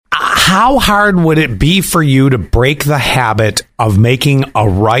how hard would it be for you to break the habit of making a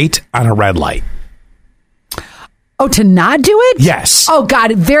right on a red light? Oh, to not do it? Yes. Oh,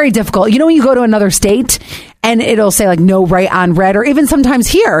 God, very difficult. You know when you go to another state and it'll say like no right on red, or even sometimes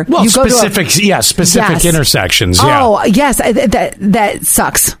here. Well, you specific yes. intersections. Oh, yes. That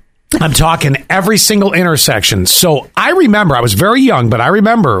sucks. I'm talking every single intersection. So I remember, I was very young, but I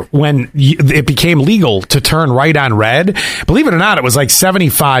remember when it became legal to turn right on red. Believe it or not, it was like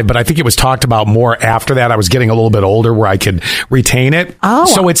 75, but I think it was talked about more after that. I was getting a little bit older where I could retain it. Oh.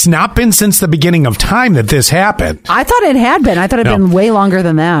 So it's not been since the beginning of time that this happened. I thought it had been. I thought it had been way longer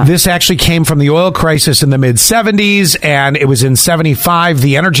than that. This actually came from the oil crisis in the mid-70s, and it was in 75,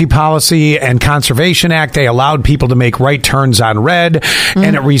 the Energy Policy and Conservation Act. They allowed people to make right turns on red,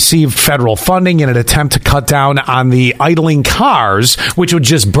 and it received federal funding in an attempt to cut down on the idling cars, which would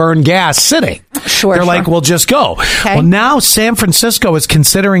just burn gas sitting. They're like, well, just go. Okay. Well, now San Francisco is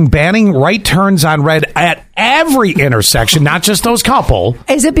considering banning right turns on red at every intersection, not just those couple.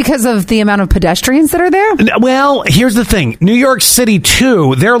 Is it because of the amount of pedestrians that are there? Well, here's the thing. New York City,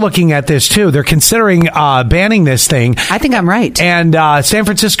 too, they're looking at this, too. They're considering banning this thing. I think I'm right. And San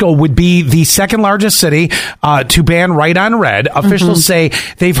Francisco would be the second largest city to ban right on red. Officials say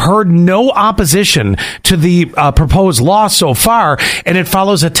they've heard no opposition to the proposed law so far, and it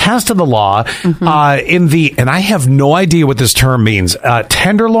follows a test of the law in the, and I have no idea what this term means,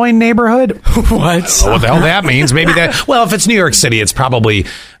 Tenderloin neighborhood? What? What the hell that means? Maybe that, well, if it's New York City, it's probably,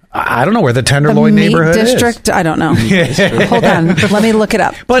 I don't know where the Tenderloin neighborhood district? I don't know. Hold on. Let me look it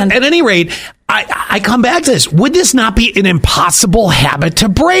up. But at any rate, I come back to this. Would this not be an impossible habit to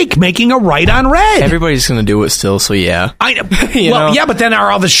break, making a right on red? Everybody's going to do it still, so yeah. Yeah, but then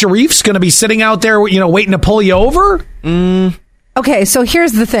are all the sheriffs going to be sitting out there, waiting to pull you over? Okay, so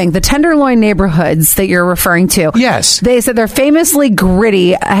here's the thing. The Tenderloin neighborhoods that you're referring to. Yes. They said they're famously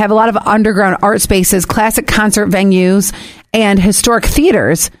gritty, have a lot of underground art spaces, classic concert venues, and historic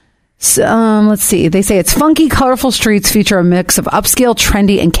theaters. So, let's see. They say it's funky, colorful streets feature a mix of upscale,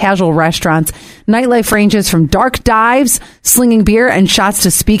 trendy, and casual restaurants. Nightlife ranges from dark dives, slinging beer, and shots to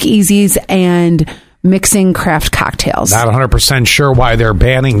speakeasies and mixing craft cocktails. Not 100% sure why they're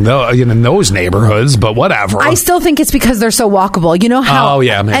banning in those neighborhoods, but whatever. I still think it's because they're so walkable. You know how? Oh,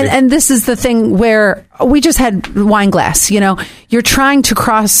 yeah, maybe. And this is the thing where we just had wine glass. You're trying to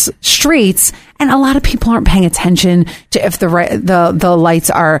cross streets, and a lot of people aren't paying attention to if the lights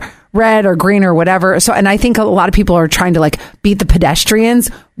are red or green or whatever. So, and I think a lot of people are trying to beat the pedestrians,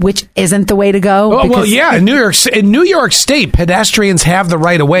 which isn't the way to go. Oh, well, yeah. In New York State, pedestrians have the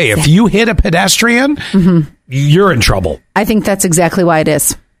right of way. If you hit a pedestrian, you're in trouble. I think that's exactly why it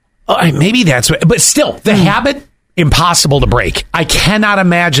is. Maybe that's what, but still, the habit, impossible to break. I cannot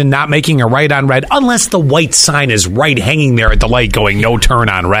imagine not making a right on red unless the white sign is right hanging there at the light going no turn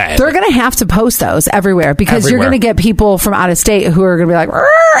on red. They're going to have to post those everywhere because you're going to get people from out of state who are going to be like,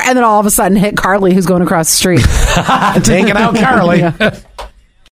 and then all of a sudden hit Carly who's going across the street. Taking out Carly. Yeah.